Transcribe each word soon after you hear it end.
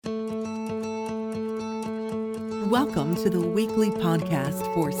Welcome to the weekly podcast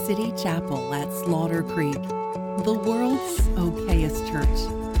for City Chapel at Slaughter Creek, the world's okayest church,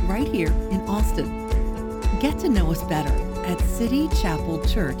 right here in Austin. Get to know us better at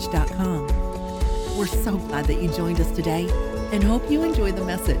citychapelchurch.com. We're so glad that you joined us today and hope you enjoy the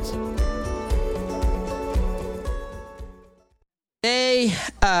message. Today,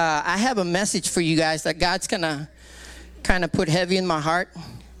 I have a message for you guys that God's going to kind of put heavy in my heart.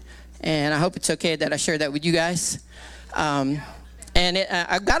 And I hope it's okay that I share that with you guys. I've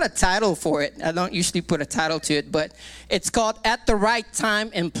got a title for it. I don't usually put a title to it, but it's called At the Right Time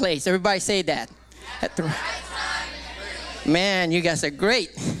and Place. Everybody say that. At the right time and place. Man, you guys are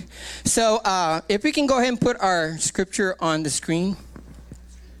great. So if we can go ahead and put our scripture on the screen.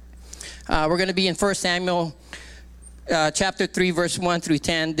 We're going to be in 1 Samuel chapter 3, verse 1 through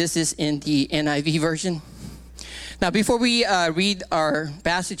 10. This is in the NIV version. Now, before we read our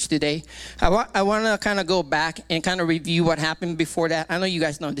passage today, I want to kind of go back and kind of review what happened before that. I know you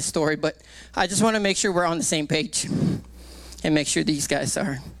guys know this story, but I just want to make sure we're on the same page and make sure these guys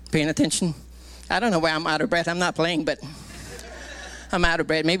are paying attention. I don't know why I'm out of breath. I'm not playing, but I'm out of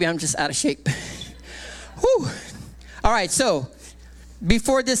breath. Maybe I'm just out of shape. Whew. All right, so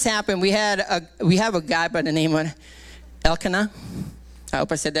before this happened, we have a guy by the name of Elkanah. I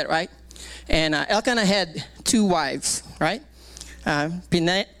hope I said that right. And Elkanah had two wives, right?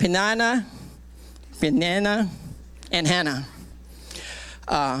 Peninnah, and Hannah.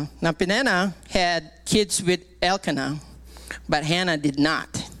 Now, Peninnah had kids with Elkanah, but Hannah did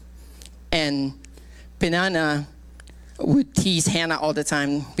not. And Peninnah would tease Hannah all the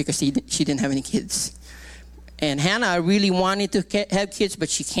time because she didn't have any kids. And Hannah really wanted to have kids, but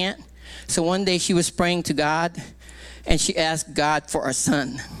she can't. So one day she was praying to God, and she asked God for a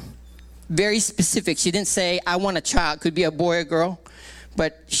son. Very specific. She didn't say, I want a child. Could be a boy or girl.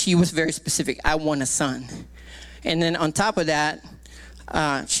 But she was very specific. I want a son. And then on top of that,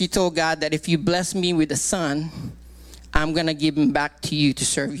 she told God that if you bless me with a son, I'm going to give him back to you to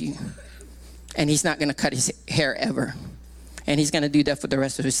serve you. And he's not going to cut his hair ever. And he's going to do that for the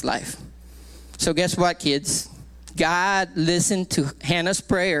rest of his life. So guess what, kids? God listened to Hannah's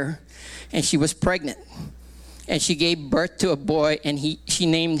prayer, and she was pregnant. And she gave birth to a boy, and she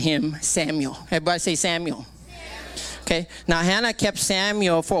named him Samuel. Everybody say Samuel. Okay. Now, Hannah kept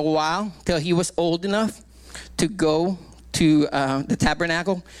Samuel for a while till he was old enough to go to the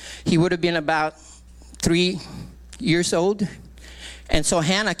tabernacle. He would have been about 3 years old. And so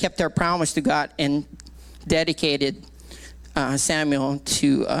Hannah kept her promise to God and dedicated Samuel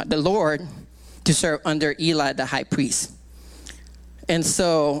to the Lord to serve under Eli, the high priest. And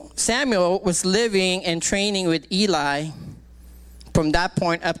so Samuel was living and training with Eli from that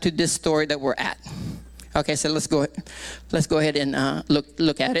point up to this story that we're at. Okay, so let's go ahead and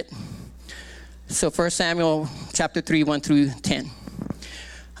look at it. So 1 Samuel chapter 3, 1 through 10.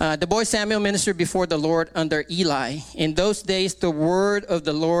 The boy Samuel ministered before the Lord under Eli. In those days, the word of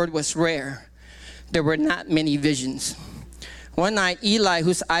the Lord was rare. There were not many visions. One night, Eli,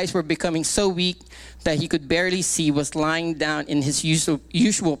 whose eyes were becoming so weak that he could barely see, was lying down in his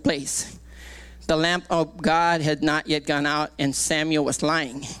usual place. The lamp of God had not yet gone out, and Samuel was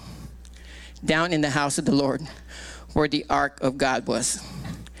lying down in the house of the Lord, where the ark of God was.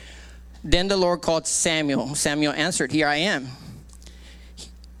 Then the Lord called Samuel. Samuel answered, "Here I am."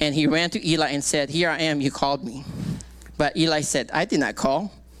 And he ran to Eli and said, "Here I am, you called me." But Eli said, "I did not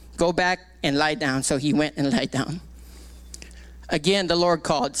call. Go back and lie down." So he went and lied down. Again, the Lord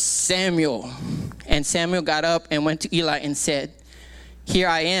called Samuel. And Samuel got up and went to Eli and said, "Here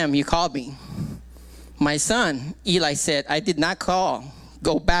I am, you called me." "My son," Eli said, "I did not call.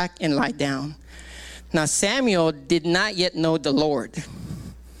 Go back and lie down." Now Samuel did not yet know the Lord.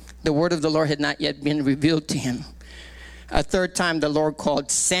 The word of the Lord had not yet been revealed to him. A third time the Lord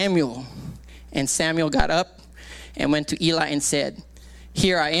called Samuel. And Samuel got up and went to Eli and said,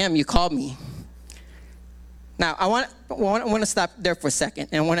 "Here I am, you called me." Now, I want to stop there for a second,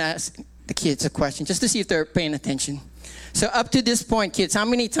 and I want to ask the kids a question, just to see if they're paying attention. So up to this point, kids, how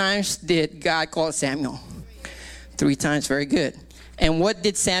many times did God call Samuel? 3 times, very good. And what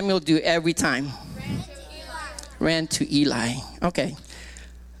did Samuel do every time? Ran to Eli. Okay.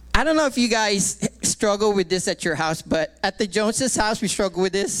 I don't know if you guys struggle with this at your house, but at the Joneses' house, we struggle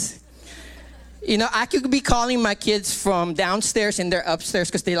with this. You know, I could be calling my kids from downstairs and they're upstairs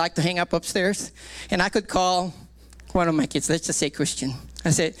because they like to hang up upstairs. And I could call one of my kids, let's just say Christian.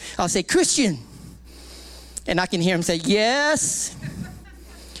 I'll say, "Christian." And I can hear him say, "Yes."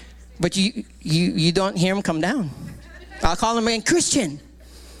 But you don't hear him come down. I'll call him again, "Christian."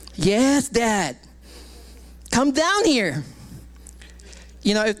 "Yes, Dad." "Come down here."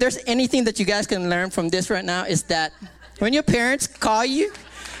 if there's anything that you guys can learn from this right now, is that when your parents call you,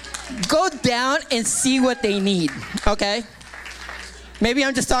 go down and see what they need, okay? Maybe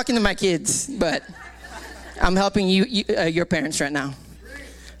I'm just talking to my kids, but I'm helping your parents right now.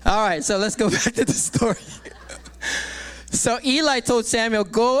 All right, so let's go back to the story. So Eli told Samuel,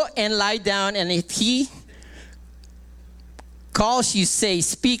 go and lie down, and if he calls you, say,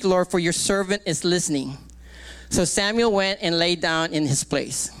 speak, Lord, for your servant is listening. So Samuel went and lay down in his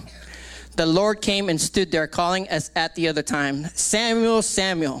place. The Lord came and stood there, calling as at the other time, Samuel,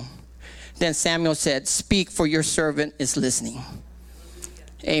 Samuel. Then Samuel said, speak, for your servant is listening.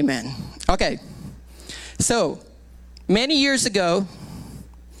 Amen. Okay. So many years ago,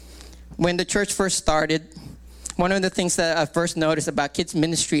 when the church first started, one of the things that I first noticed about kids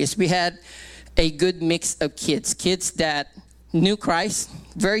ministry is we had a good mix of kids that knew Christ,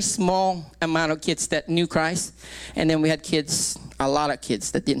 very small amount of kids that knew Christ, and then we had a lot of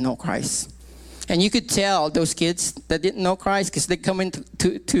kids that didn't know Christ. And you could tell those kids that didn't know Christ because they come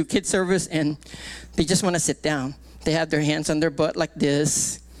into to kids service and they just want to sit down. They have their hands on their butt like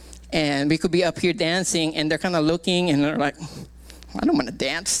this, and we could be up here dancing, and they're kind of looking, and they're like, I don't want to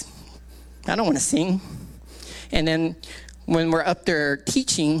dance. I don't want to sing. And then when we're up there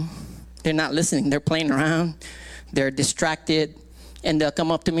teaching, they're not listening. They're playing around. They're distracted. And they'll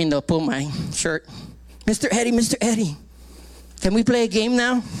come up to me and they'll pull my shirt. Mr. Eddie, can we play a game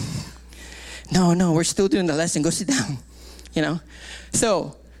now? No, we're still doing the lesson. Go sit down,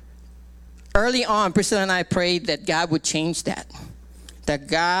 So early on, Priscilla and I prayed that God would change that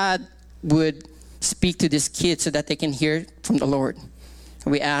God would speak to these kids so that they can hear from the Lord.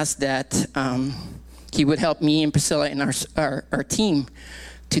 We asked that he would help me and Priscilla and our team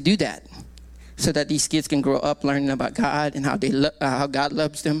to do that so that these kids can grow up learning about God and how God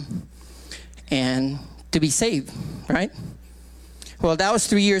loves them and to be saved, right? Well, that was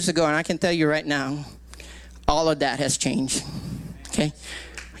 3 years ago, and I can tell you right now, all of that has changed, okay?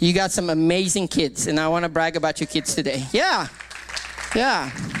 You got some amazing kids, and I want to brag about your kids today. Yeah.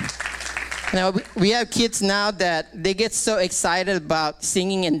 Now, we have kids now that they get so excited about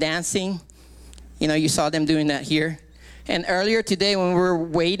singing and dancing. You saw them doing that here. And earlier today when we were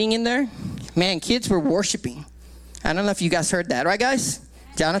waiting in there, man, kids were worshiping. I don't know if you guys heard that. Right, guys?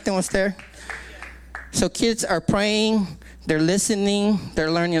 Jonathan was there. So kids are praying. They're listening.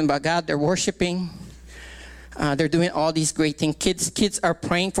 They're learning about God. They're worshiping. They're doing all these great things. Kids are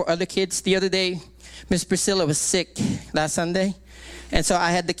praying for other kids. The other day, Miss Priscilla was sick last Sunday. And so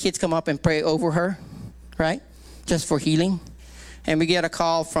I had the kids come up and pray over her, right? Just for healing. And we get a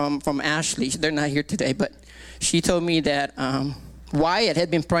call from Ashley. They're not here today, but she told me that Wyatt had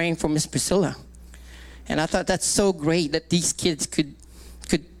been praying for Miss Priscilla. And I thought that's so great that these kids could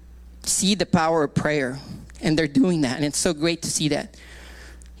see the power of prayer. And they're doing that. And it's so great to see that.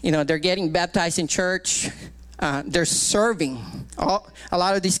 They're getting baptized in church. They're serving. A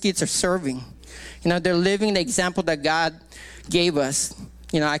lot of these kids are serving. They're living the example that God gave us.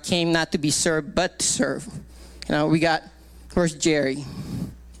 I came not to be served, but to serve. Where's Jerry?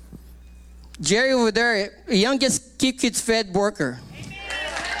 Jerry over there, youngest Keep Kids Fed worker. Amen.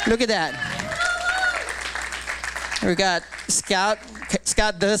 Look at that. We got Scout.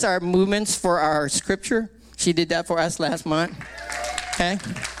 Scout does our movements for our scripture. She did that for us last month. Okay.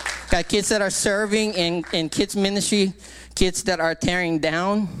 Got kids that are serving in kids ministry, kids that are tearing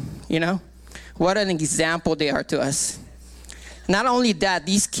down, What an example they are to us. Not only that,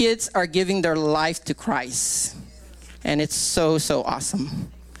 these kids are giving their life to Christ. And it's so, so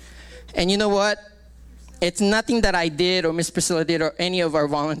awesome. And you know what? It's nothing that I did or Miss Priscilla did or any of our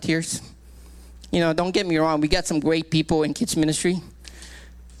volunteers. Don't get me wrong. We got some great people in kids ministry.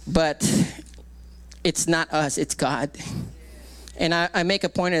 But it's not us. It's God. And I make a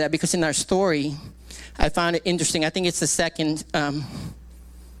point of that because in our story, I found it interesting. I think it's the second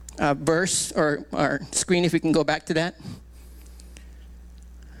verse or screen, if we can go back to that.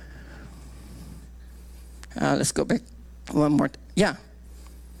 Let's go back one more. Yeah.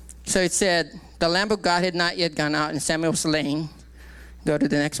 So it said, the Lamb of God had not yet gone out, and Samuel was laying. Go to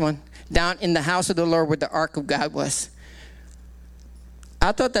the next one. Down in the house of the Lord where the ark of God was.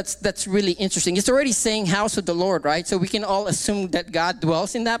 I thought that's really interesting. It's already saying house of the Lord, right? So we can all assume that God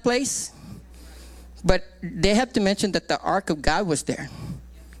dwells in that place. But they have to mention that the ark of God was there.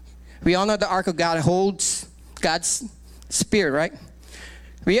 We all know the ark of God holds God's spirit, right?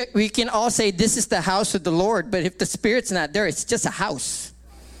 We can all say this is the house of the Lord, but if the Spirit's not there, it's just a house.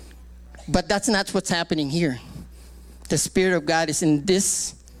 But that's not what's happening here. The Spirit of God is in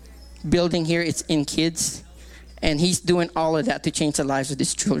this building here. It's in kids. And He's doing all of that to change the lives of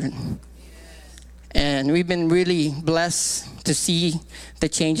these children. And we've been really blessed to see the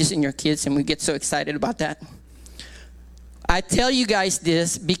changes in your kids, and we get so excited about that. I tell you guys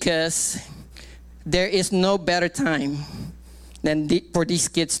this because there is no better time than for these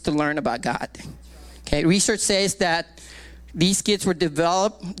kids to learn about God. Okay, research says that these kids will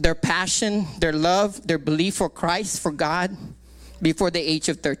develop their passion, their love, their belief for Christ, for God, before the age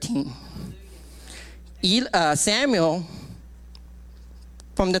of 13. Samuel,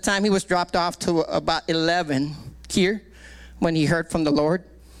 from the time he was dropped off to about 11 here, when he heard from the Lord,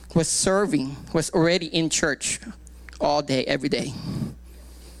 was serving, was already in church all day, every day.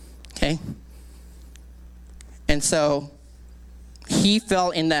 Okay? And so he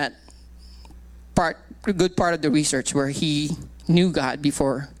fell in that good part of the research where he knew God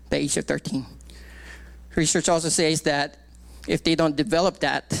before the age of 13. Research also says that if they don't develop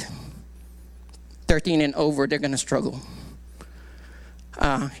that, 13 and over, they're going to struggle.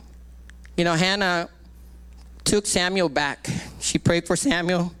 Hannah took Samuel back. She prayed for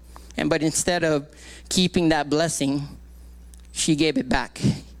Samuel, but instead of keeping that blessing, she gave it back.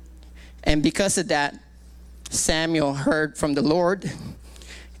 And because of that, Samuel heard from the Lord,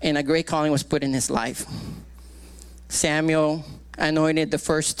 and a great calling was put in his life. Samuel anointed the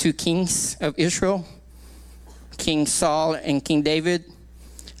first two kings of Israel, King Saul and King David.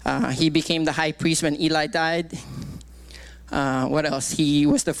 He became the high priest when Eli died. What else? He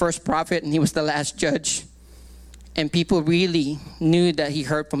was the first prophet, and he was the last judge. And people really knew that he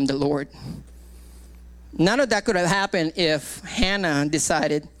heard from the Lord. None of that could have happened if Hannah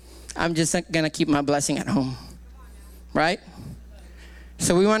decided, I'm just going to keep my blessing at home. Right?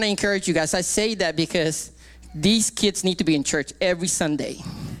 So we want to encourage you guys. I say that because these kids need to be in church every Sunday.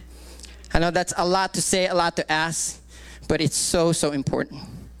 I know that's a lot to say, a lot to ask, but it's so, so important.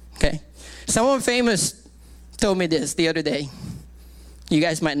 Okay? Someone famous told me this the other day. You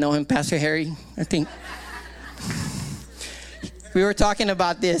guys might know him, Pastor Harry, I think. We were talking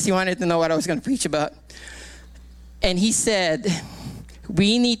about this. He wanted to know what I was going to preach about. And he said,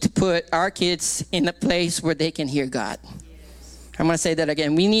 we need to put our kids in a place where they can hear God. I'm going to say that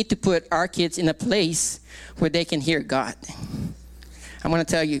again. We need to put our kids in a place where they can hear God. I'm going to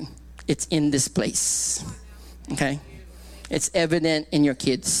tell you, it's in this place. Okay? It's evident in your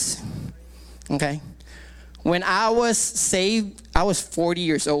kids. Okay? When I was saved, I was 40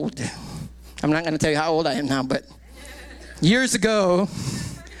 years old. I'm not going to tell you how old I am now, but years ago,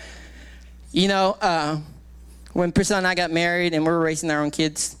 when Priscilla and I got married and we were raising our own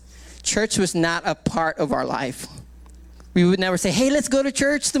kids, church was not a part of our life. We would never say, hey, let's go to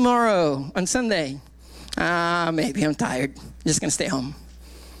church tomorrow on Sunday. Maybe I'm tired. I'm just going to stay home.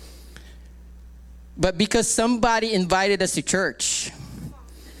 But because somebody invited us to church,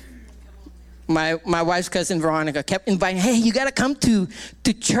 my wife's cousin Veronica kept inviting, hey, you got to come to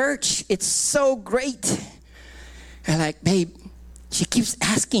church. It's so great. I'm like, babe, she keeps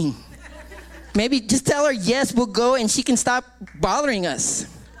asking. Maybe just tell her, yes, we'll go, and she can stop bothering us,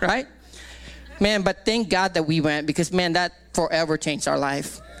 right? Man, but thank God that we went, because, man, that forever changed our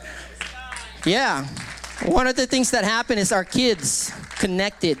life. Yeah. One of the things that happened is our kids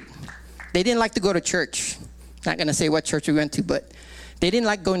connected. They didn't like to go to church. Not going to say what church we went to, but they didn't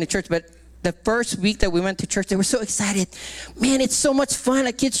like going to church. But the first week that we went to church, they were so excited. Man, it's so much fun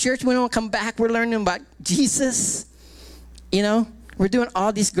at kids' church. We don't come back. We're learning about Jesus. We're doing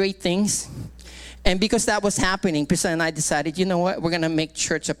all these great things. And because that was happening, Priscilla and I decided, you know what? We're going to make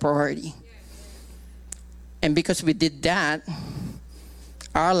church a priority. And because we did that,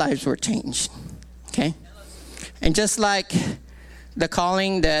 our lives were changed. Okay? And just like the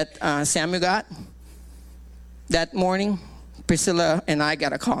calling that Samuel got that morning, Priscilla and I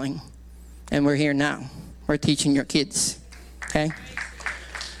got a calling. And we're here now. We're teaching your kids. Okay?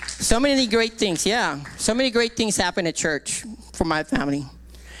 So many great things, yeah. So many great things happen at church for my family.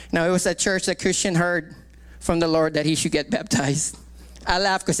 Now, it was at church that Christian heard from the Lord that he should get baptized. I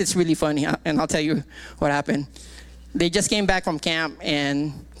laugh because it's really funny, and I'll tell you what happened. They just came back from camp,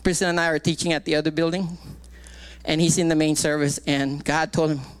 and Priscilla and I are teaching at the other building, and he's in the main service, and God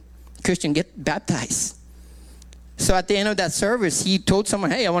told him, Christian, get baptized. So at the end of that service, he told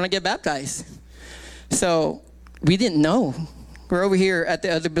someone, hey, I want to get baptized. So we didn't know. We're over here at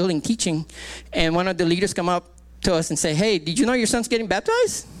the other building teaching, and one of the leaders come up to us and say, hey, did you know your son's getting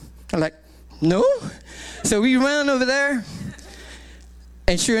baptized? I'm like, no. So we ran over there,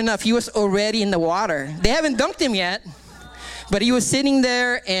 and sure enough, he was already in the water. They haven't dunked him yet, but he was sitting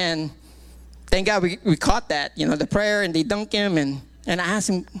there, and thank God we caught that, the prayer, and they dunked him, and I asked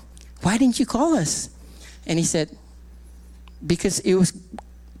him, why didn't you call us? And he said, because it was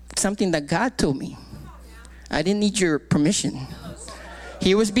something that God told me. I didn't need your permission.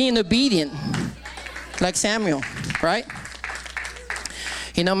 He was being obedient. like Samuel, right?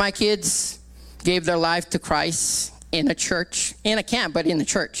 You know, my kids gave their life to Christ in a church, in a camp, but in the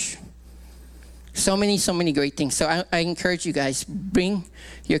church. So many great things. So I encourage you guys, bring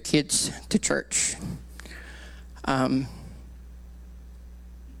your kids to church.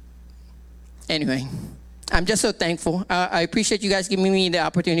 Anyway, I'm just so thankful. I appreciate you guys giving me the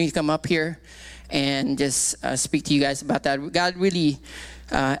opportunity to come up here and just speak to you guys about that. God really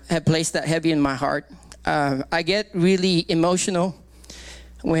had placed that heavy in my heart. I get really emotional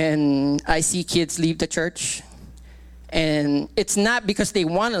when I see kids leave the church. And it's not because they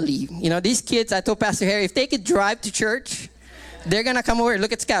want to leave. You know, these kids, I told Pastor Harry, if they could drive to church, they're going to come over.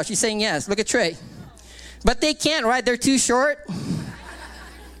 Look at Scout. She's saying yes. Look at Trey. But they can't, right? They're too short.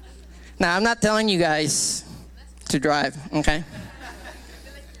 Now, I'm not telling you guys to drive, okay?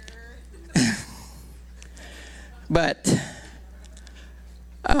 But,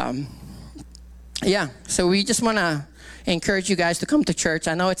 yeah. So we just want to encourage you guys to come to church.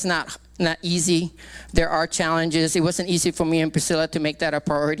 I know it's not easy. There are challenges. It wasn't easy for me and Priscilla to make that a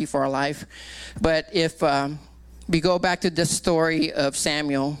priority for our life. But if we go back to the story of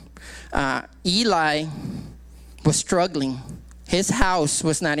Samuel, Eli was struggling. His house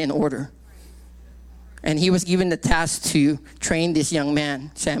was not in order. And he was given the task to train this young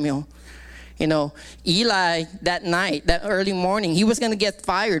man, Samuel. You know, Eli, that night, that early morning, he was going to get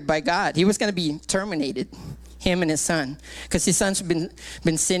fired by God. He was going to be terminated. Him and his son, because his son's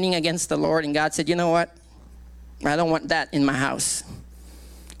been sinning against the Lord, and God said, you know what, I don't want that in my house.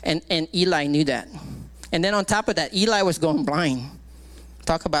 And Eli knew that. And then on top of that, Eli was going blind.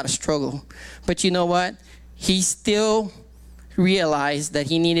 Talk about a struggle. But you know what, he still realized that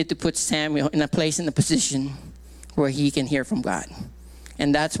he needed to put Samuel in a place, in a position where he can hear from God.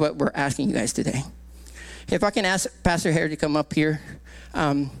 And that's what we're asking you guys today. If I can ask Pastor Harry to come up here.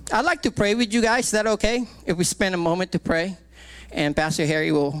 I'd like to pray with you guys. Is that okay? If we spend a moment to pray, and Pastor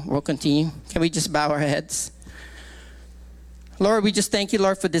Harry will continue. Can we just bow our heads? Lord, we just thank you,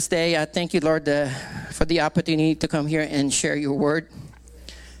 Lord, for this day. I thank you, Lord, for the opportunity to come here and share your word.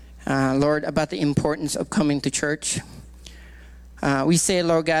 Lord, about the importance of coming to church. We say,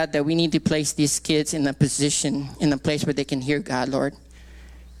 Lord God, that we need to place these kids in a position, in a place where they can hear God, Lord.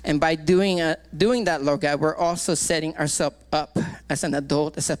 And by doing that, Lord God, we're also setting ourselves up as an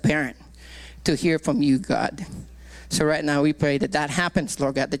adult, as a parent, to hear from you, God. So right now we pray that happens,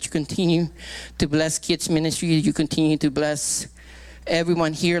 Lord God, that you continue to bless kids' ministry, you continue to bless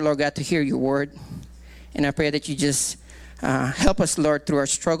everyone here, Lord God, to hear your word. And I pray that you just help us, Lord, through our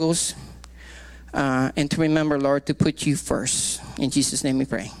struggles, and to remember, Lord, to put you first. In Jesus' name we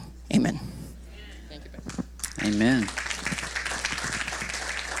pray. Amen. Thank you. Amen.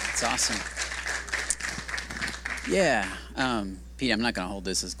 Awesome. Yeah. Pete, I'm not going to hold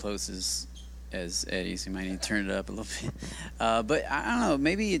this as close as Eddie, so you might need to turn it up a little bit. But I don't know,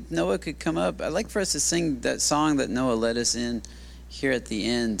 maybe Noah could come up. I'd like for us to sing that song that Noah led us in here at the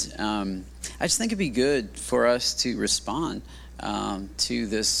end. I just think it'd be good for us to respond to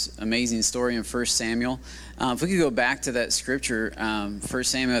this amazing story in 1 Samuel. If we could go back to that scripture, 1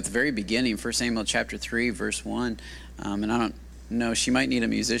 Samuel at the very beginning, 1 Samuel chapter 3, verse 1. And I don't know, she might need a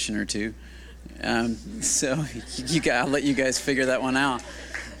musician or two. So I'll let you guys figure that one out.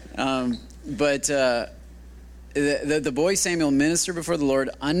 But the boy Samuel ministered before the Lord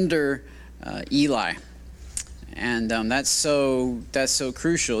under Eli. And that's so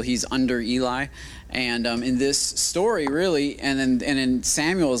crucial. He's under Eli. And in this story, really, and in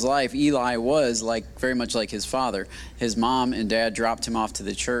Samuel's life, Eli was very much like his father. His mom and dad dropped him off to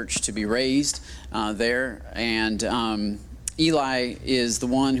the church to be raised there. And Eli is the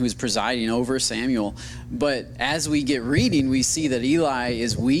one who's presiding over Samuel. But as we get reading, we see that Eli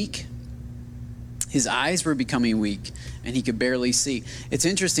is weak. His eyes were becoming weak, and he could barely see. It's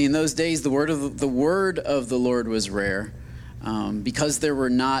interesting. In those days, the word of the Lord was rare because there were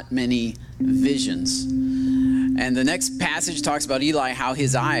not many visions. And the next passage talks about Eli, how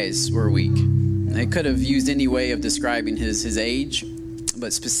his eyes were weak. They could have used any way of describing his age,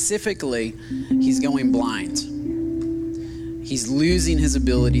 but specifically, he's going blind. He's losing his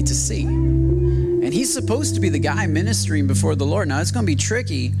ability to see. And he's supposed to be the guy ministering before the Lord. Now, it's going to be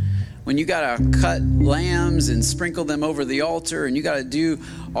tricky when you got to cut lambs and sprinkle them over the altar, and you got to do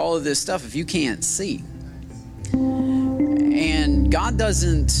all of this stuff if you can't see. And God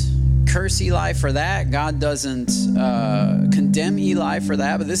doesn't curse Eli for that. God doesn't condemn Eli for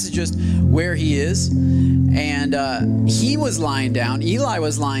that, but this is just where he is. And he was lying down. Eli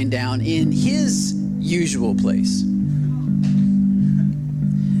was lying down in his usual place,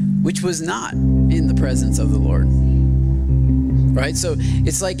 which was not in the presence of the Lord. right? So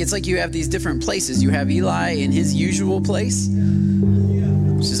it's like you have these different places. You have Eli in his usual place,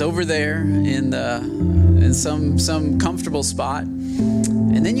 which is over there in some comfortable spot.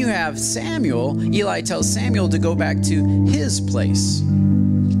 And then you have Samuel. Eli tells Samuel to go back to his place.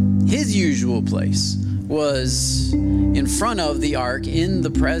 His usual place was in front of the ark, in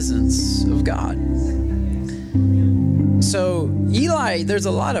the presence of God. So Eli, there's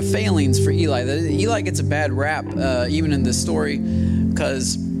a lot of failings for Eli. Eli gets a bad rap, even in this story,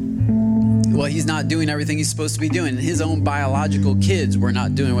 because, well, he's not doing everything he's supposed to be doing. His own biological kids were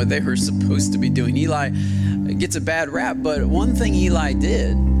not doing what they were supposed to be doing. Eli gets a bad rap, but one thing Eli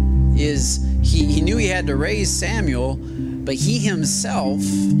did is he knew he had to raise Samuel, but he himself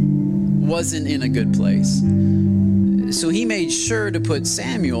wasn't in a good place. So he made sure to put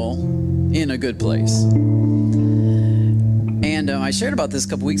Samuel in a good place. And I shared about this a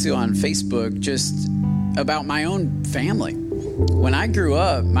couple weeks ago on Facebook, just about my own family. When I grew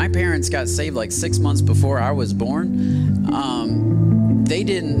up, my parents got saved like 6 months before I was born. They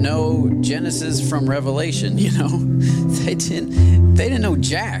didn't know Genesis from Revelation, you know. They didn't know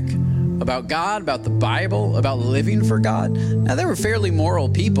jack about God, about the Bible, about living for God. Now, they were fairly moral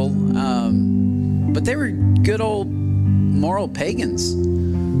people, but they were good old moral pagans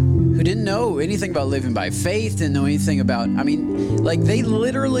who didn't know anything about living by faith, didn't know anything about, like they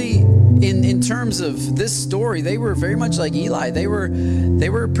literally, in terms of this story, they were very much like Eli. They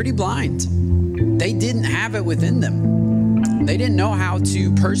were pretty blind. They didn't have it within them. They didn't know how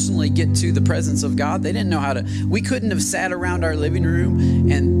to personally get to the presence of God. They didn't know how to. We couldn't have sat around our living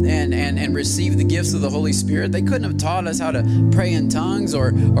room and received the gifts of the Holy Spirit. They couldn't have taught us how to pray in tongues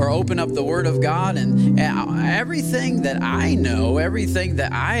or open up the Word of God. And everything that I know, everything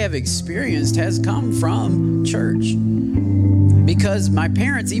that I have experienced has come from church. Because my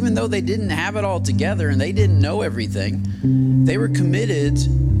parents, even though they didn't have it all together and they didn't know everything, they were committed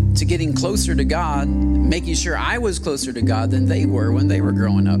to getting closer to God, making sure I was closer to God than they were when they were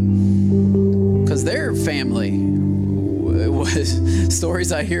growing up. Because their family was,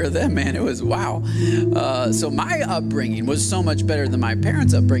 stories I hear of them, man, it was wow. So my upbringing was so much better than my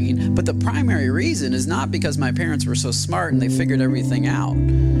parents' upbringing, but the primary reason is not because my parents were so smart and they figured everything out.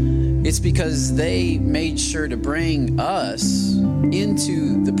 It's because they made sure to bring us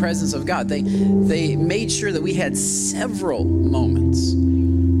into the presence of God. They made sure that we had several moments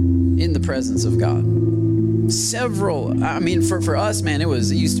in the presence of God. Several. For us, man, it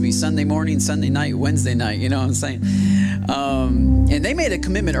used to be Sunday morning, Sunday night, Wednesday night, you know what I'm saying? And they made a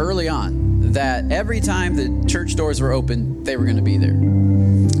commitment early on that every time the church doors were open, they were going to be there.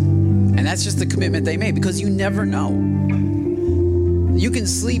 And that's just the commitment they made, because you never know. You can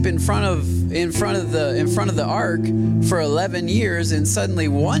sleep in front of the ark for 11 years, and suddenly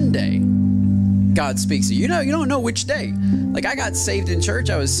one day God speaks to you. You don't know which day. Like, I got saved in church.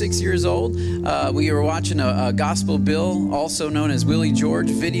 I was 6 years old. We were watching a Gospel Bill, also known as Willie George,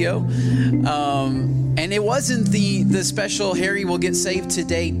 video. And it wasn't the special Harry will get saved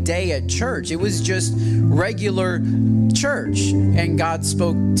today day at church. It was just regular church. And God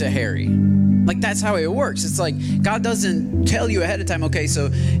spoke to Harry. Like, that's how it works. It's like God doesn't tell you ahead of time, okay, so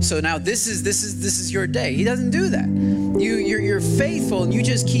now this is your day. He doesn't do that. You're faithful, and you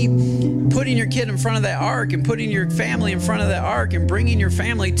just keep putting your kid in front of that ark and putting your family in front of that ark and bringing your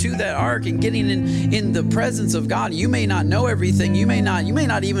family to that ark and getting in the presence of God. You may not know everything. You may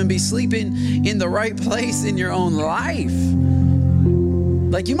not even be sleeping in the right place in your own life.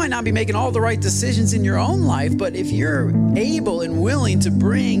 Like, you might not be making all the right decisions in your own life, but if you're able and willing to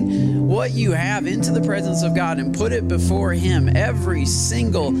bring what you have into the presence of God and put it before Him every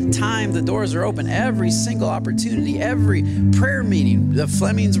single time the doors are open, every single opportunity, every prayer meeting, the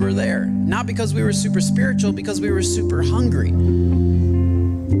Flemings were there. Not because we were super spiritual, because we were super hungry.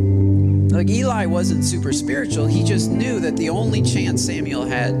 Like, Eli wasn't super spiritual. He just knew that the only chance Samuel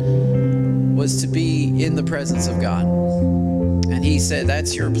had was to be in the presence of God. And he said,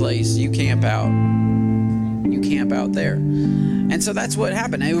 that's your place. You camp out. You camp out there. And so that's what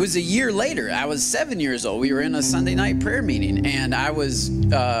happened. It was a year later. I was 7 years old. We were in a Sunday night prayer meeting, and I was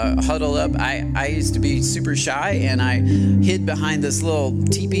huddled up. I used to be super shy, and I hid behind this little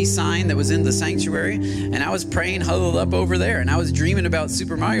teepee sign that was in the sanctuary, and I was praying huddled up over there, and I was dreaming about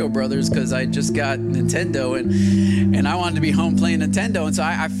Super Mario Brothers because I just got Nintendo, and I wanted to be home playing Nintendo. And so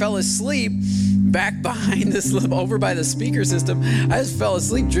I fell asleep back behind this, over by the speaker system. I just fell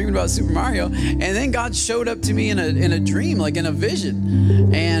asleep dreaming about Super Mario. And then God showed up to me in a dream, like in a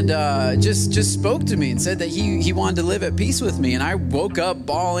vision, and just spoke to me and said that he wanted to live at peace with me. And I woke up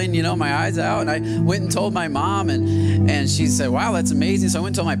bawling, my eyes out, and I went and told my mom, and she said, wow, that's amazing. So I went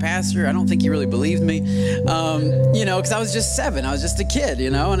and told my pastor. I don't think he really believed me, because I was just 7. I was just a kid,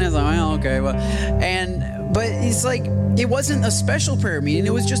 and I was like, well, okay, well, but it's like, it wasn't a special prayer meeting.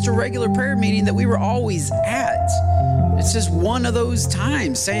 It was just a regular prayer meeting that we were always at. It's just one of those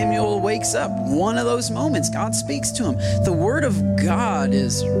times Samuel wakes up, one of those moments God speaks to him. The word of God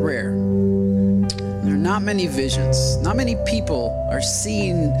is rare. There are not many visions. Not many people are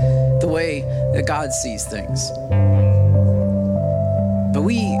seeing the way that God sees things. But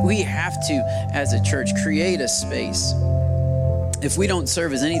we have to, as a church, create a space. If we don't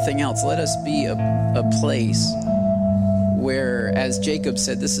serve as anything else, let us be a place where, as Jacob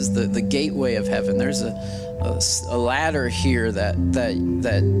said, this is the gateway of heaven. There's a ladder here that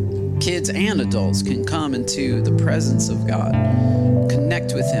kids and adults can come into the presence of God,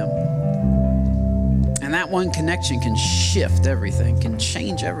 connect with him. And that one connection can shift everything, can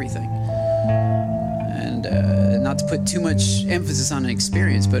change everything. And not to put too much emphasis on an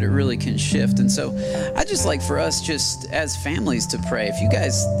experience, but it really can shift. And so I just like for us, just as families, to pray. If you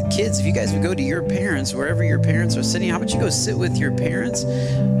guys would go to your parents, wherever your parents are sitting, how about you go sit with your parents?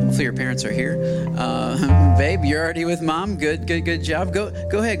 Hopefully your parents are here. Babe, you're already with mom. Good job. Go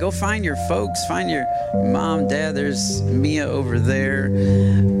ahead. Go find your folks. Find your mom, dad. There's Mia over there.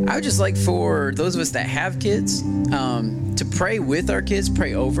 I would just like for those of us that have kids to pray with our kids,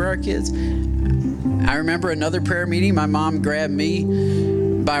 pray over our kids. I remember another prayer meeting. My mom grabbed me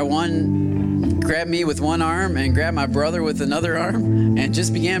with one arm and grabbed my brother with another arm and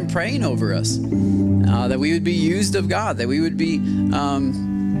just began praying over us, that we would be used of God, that we would be in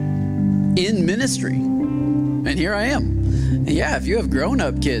ministry. And here I am. And yeah, if you have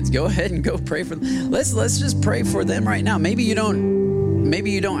grown-up kids, go ahead and go pray for them. Let's just pray for them right now. Maybe you don't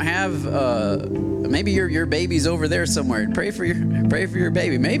have maybe your baby's over there somewhere. Pray for your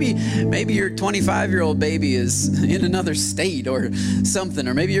baby. Maybe your 25-year-old baby is in another state or something,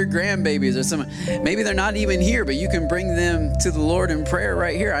 or maybe your grandbabies or something. Maybe they're not even here, but you can bring them to the Lord in prayer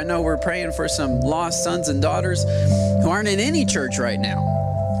right here. I know we're praying for some lost sons and daughters who aren't in any church right now.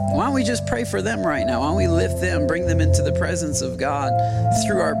 Why don't we just pray for them right now? Why don't we lift them, bring them into the presence of God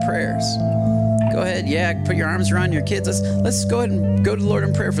through our prayers? Go ahead, put your arms around your kids. Let's go ahead and go to the Lord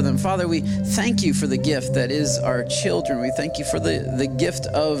in prayer for them. Father, we thank you for the gift that is our children. We thank you for the gift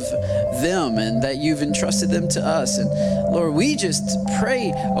of them and that you've entrusted them to us. And Lord, we just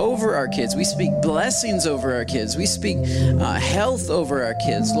pray over our kids. We speak blessings over our kids. We speak health over our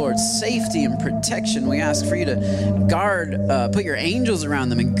kids. Lord, safety and protection. We ask for you to guard, put your angels around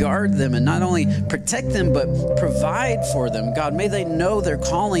them and guard them, and not only protect them, but provide for them. God, may they know their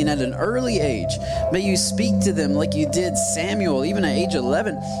calling at an early age. May you speak to them like you did Samuel, even at age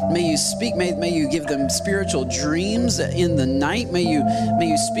 11. May you speak, may you give them spiritual dreams in the night. May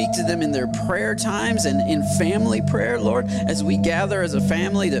you speak to them in their prayer times and in family prayer, Lord, as we gather as a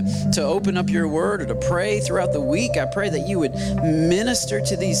family to open up your word or to pray throughout the week. I pray that you would minister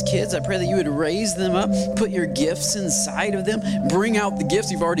to these kids. I pray that you would raise them up, put your gifts inside of them, bring out the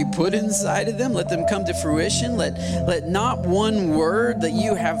gifts you've already put inside of them. Let them come to fruition. Let not one word that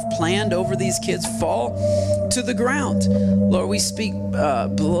you have planned over these kids fall to the ground. Lord, we speak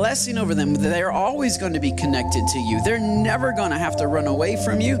blessing over them. They're always going to be connected to you. They're never going to have to run away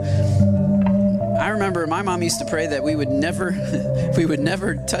from you. I remember my mom used to pray that we would never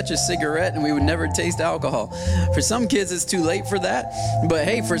touch a cigarette and we would never taste alcohol. For some kids, it's too late for that. But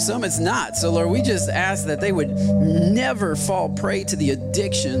hey, for some, it's not. So Lord, we just ask that they would never fall prey to the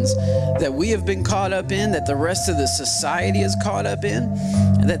addictions that we have been caught up in, that the rest of the society is caught up in,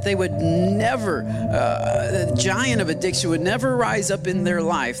 and that they would never, the giant of addiction would never rise up in their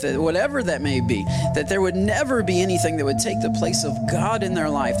life, that whatever that may be, that there would never be anything that would take the place of God in their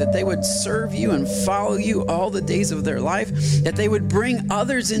life, that they would serve you and follow you all the days of their life, that they would bring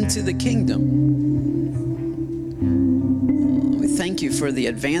others into the kingdom. We thank you for the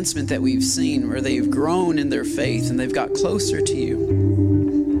advancement that we've seen, where they've grown in their faith and they've got closer to you.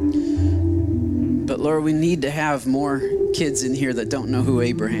 But Lord, we need to have more kids in here that don't know who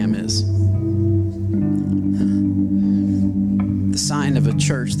Abraham is. The sign of a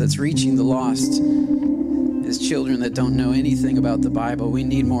church that's reaching the lost is children that don't know anything about the Bible. We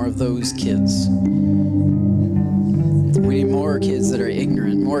need more of those kids. We need more kids that are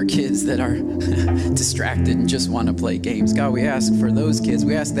ignorant, more kids that are distracted and just want to play games. God, we ask for those kids.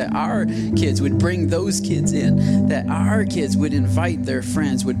 We ask that our kids would bring those kids in, that our kids would invite their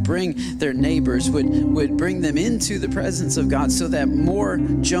friends, would bring their neighbors, would bring them into the presence of God so that more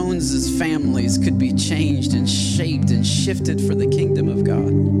Jones's families could be changed and shaped and shifted for the kingdom of God.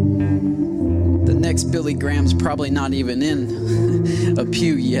 The next Billy Graham's probably not even in a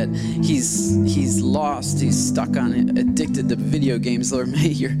pew yet. He's lost. He's stuck on it, addicted to video games. Lord,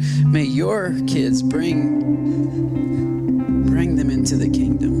 may your kids bring them into the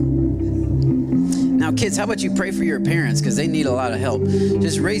kingdom. Now, kids, how about you pray for your parents, because they need a lot of help.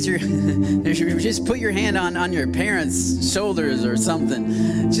 Just just put your hand on your parents' shoulders or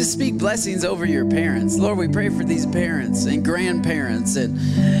something. Just speak blessings over your parents. Lord, we pray for these parents and grandparents, and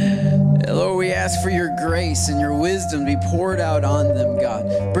Lord, we ask for your grace and your wisdom to be poured out on them,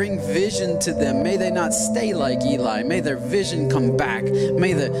 God. Bring vision to them. May they not stay like Eli. May their vision come back.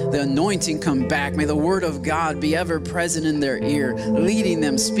 May the anointing come back. May the word of God be ever present in their ear, leading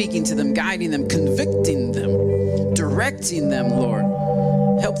them, speaking to them, guiding them, convicting them, directing them, Lord.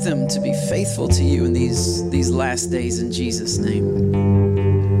 Help them to be faithful to you in these last days, in Jesus' name.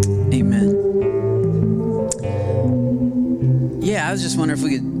 Amen. Yeah, I was just wondering if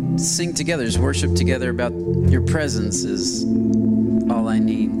we could sing together, just worship together about your presence is all I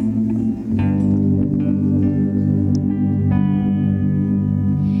need.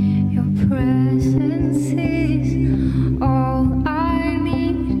 Your presence is all I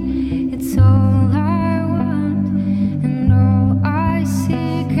need. It's all I want and all I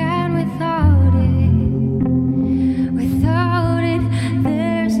seek, and without it,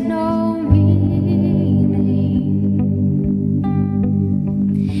 there's no meaning.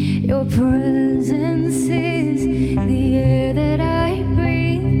 Your presence is the air that I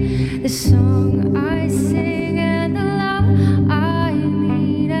breathe, the song I sing, and the love I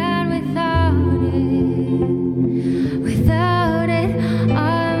need. And without it,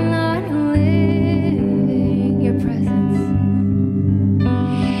 I'm not living. Your presence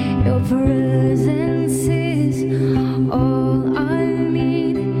is all I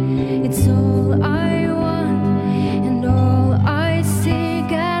need. It's all I want and all I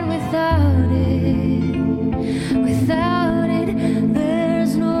seek, and without it,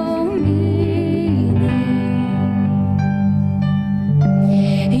 there's no meaning.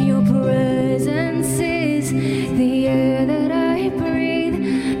 Your presence is the air that I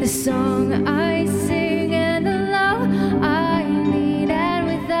breathe, the song I sing, and the love I need. And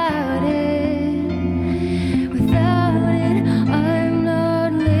without it,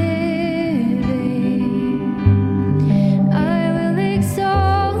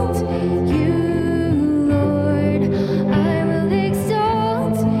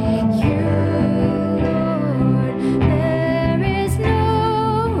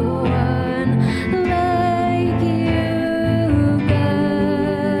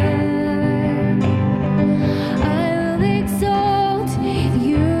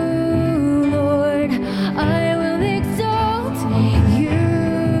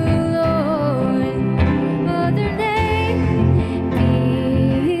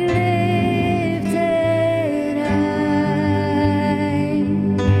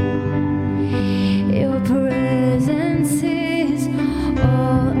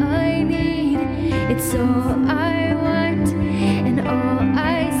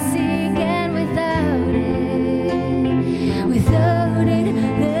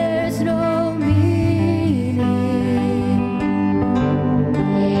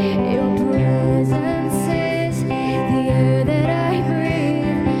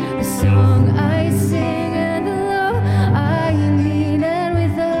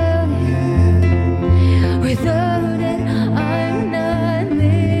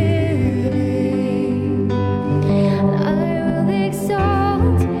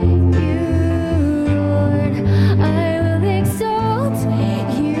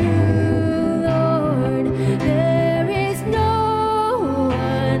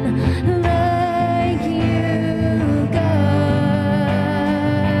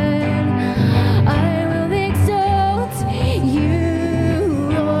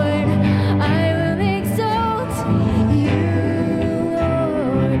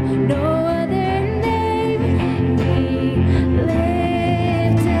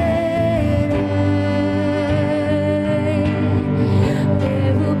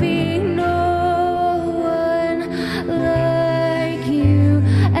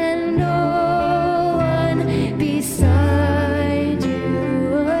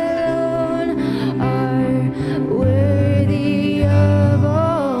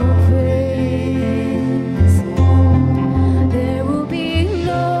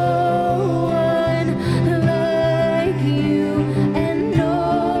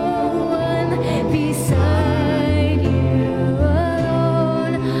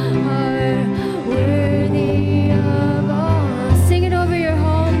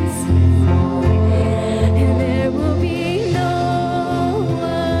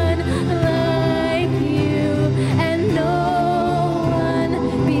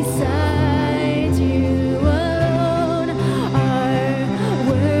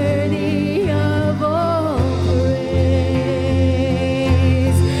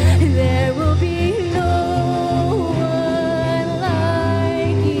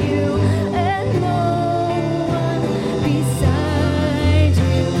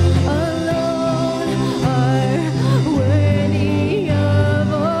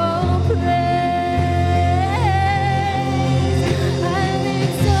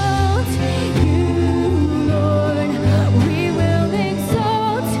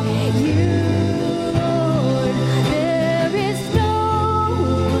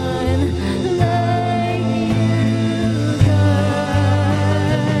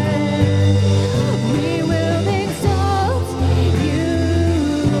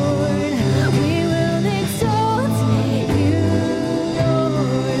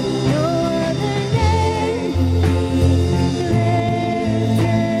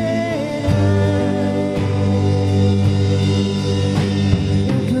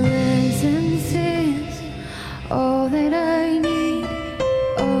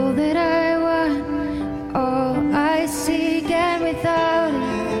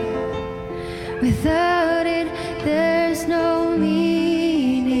 Without it, there's no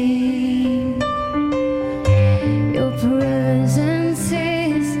meaning. Your presence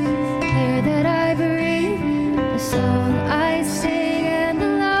is the air that I breathe, the song I sing, and the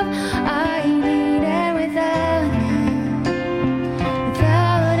love I need. And without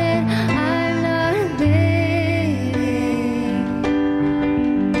it, I'm not living.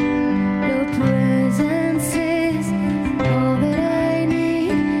 Your presence is all that I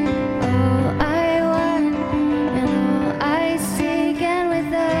need, all I want, and all I seek. And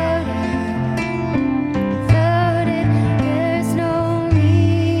without it, there's no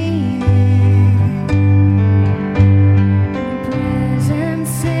meaning. Your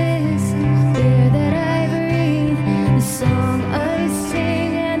presence is the air that I breathe, the song I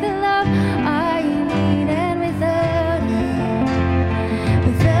sing, and the love I need. And without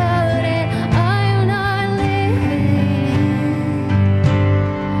it, I'm not living.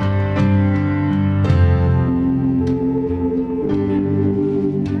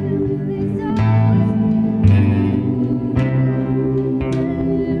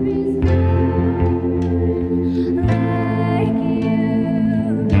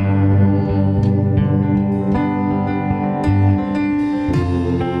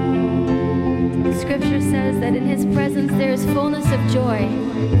 The scripture says that in his presence there is fullness of joy.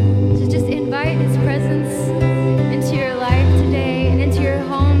 So just invite his presence into your life today and into your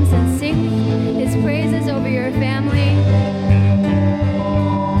homes, and sing his praises over your family.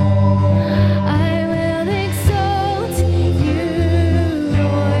 I will exalt you,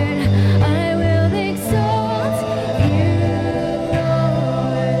 Lord. I will exalt you,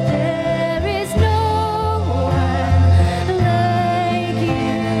 Lord. There is no one like you,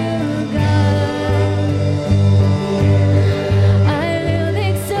 God. I will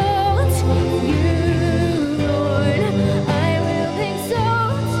exalt you, Lord. I will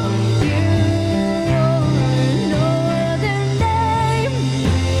exalt you, Lord. No other name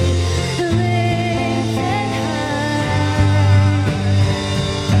lifted high.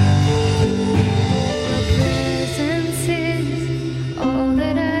 Your presence is all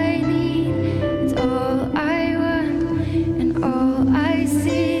that I need. It's all I want and all I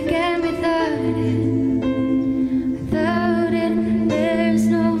seek. And without it, there's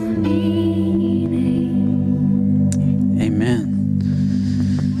no meaning. Amen.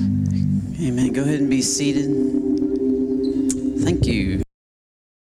 Amen. Go ahead and be seated. Thank you.